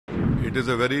It is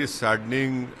a very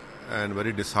saddening and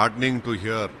very disheartening to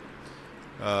hear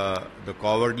the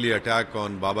cowardly attack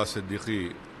on Baba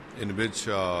Siddique, in which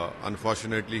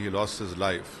unfortunately he lost his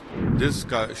life. This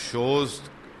shows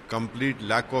complete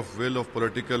lack of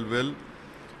political will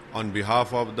on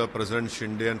behalf of the President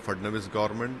Shinde and Fadnavis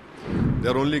government. They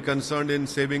are only concerned in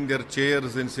saving their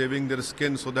chairs, in saving their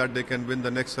skin so that they can win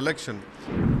the next election.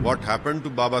 What happened to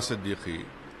Baba Siddique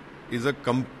is a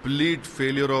complete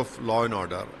failure of law and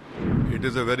order. It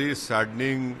is a very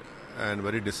saddening and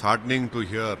very disheartening to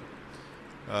hear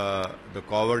the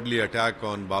cowardly attack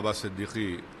on Baba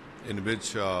Siddique, in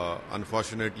which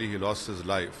unfortunately he lost his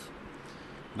life.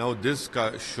 Now this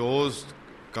shows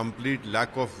complete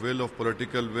lack of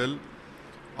political will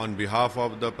on behalf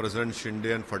of the President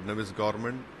Shinde and Fadnavis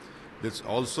government. This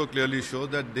also clearly shows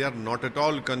that they are not at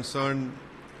all concerned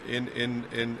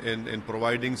in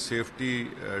providing safety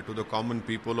to the common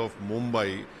people of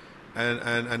Mumbai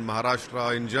and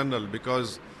Maharashtra in general,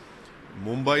 because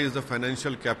Mumbai is the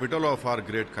financial capital of our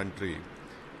great country,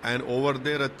 and over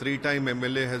there a 3-time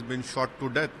MLA has been shot to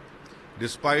death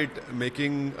despite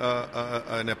making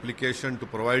an application to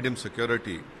provide him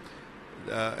security.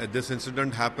 This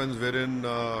incident happens wherein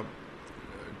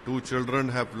 2 children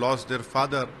have lost their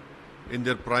father in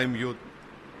their prime youth.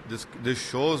 This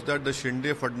shows that the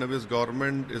Shinde-Fadnavis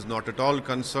government is not at all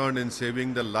concerned in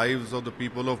saving the lives of the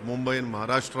people of Mumbai and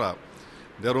Maharashtra.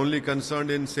 They are only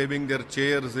concerned in saving their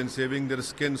chairs, in saving their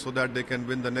skin so that they can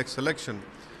win the next election.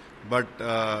 But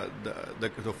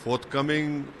the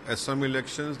forthcoming Assam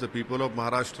elections, the people of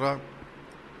Maharashtra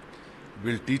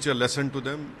will teach a lesson to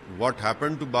them. What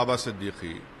happened to Baba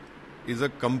Siddique is a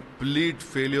complete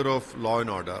failure of law and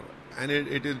order. And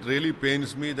it really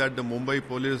pains me that the Mumbai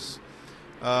police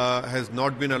has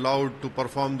not been allowed to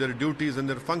perform their duties and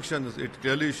their functions. It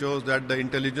clearly shows that the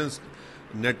intelligence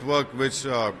network which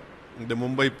the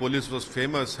Mumbai police was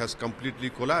famous has completely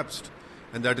collapsed.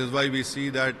 And that is why we see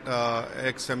that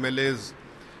ex-MLAs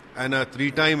and a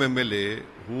 3-time MLA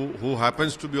who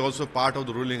happens to be also part of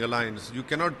the ruling alliance. You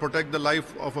cannot protect the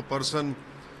life of a person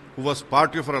who was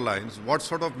part of your alliance. What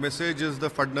sort of message is the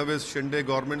Fadnavis Shinde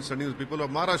government sending to the people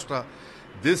of Maharashtra?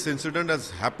 This incident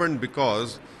has happened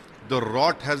because the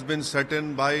rot has been set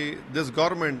in by this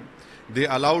government. They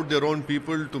allowed their own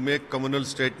people to make communal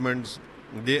statements.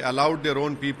 They allowed their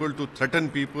own people to threaten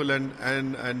people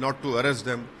and not to arrest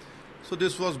them. So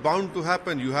this was bound to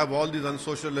happen. You have all these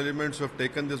unsocial elements who have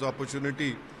taken this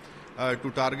opportunity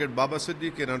to target Baba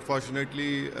Siddique, and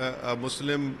unfortunately a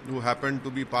Muslim who happened to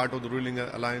be part of the ruling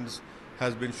alliance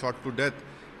has been shot to death,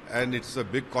 and it's a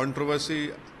big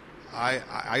controversy.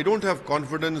 I don't have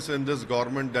confidence in this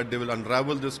government that they will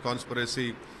unravel this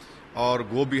conspiracy or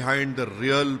go behind the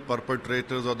real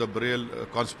perpetrators or the real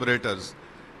conspirators.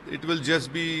 It will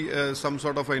just be some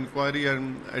sort of an inquiry,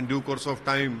 and in due course of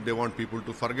time they want people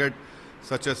to forget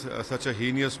such a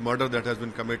heinous murder that has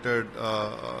been committed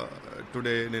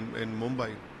today in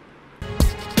Mumbai.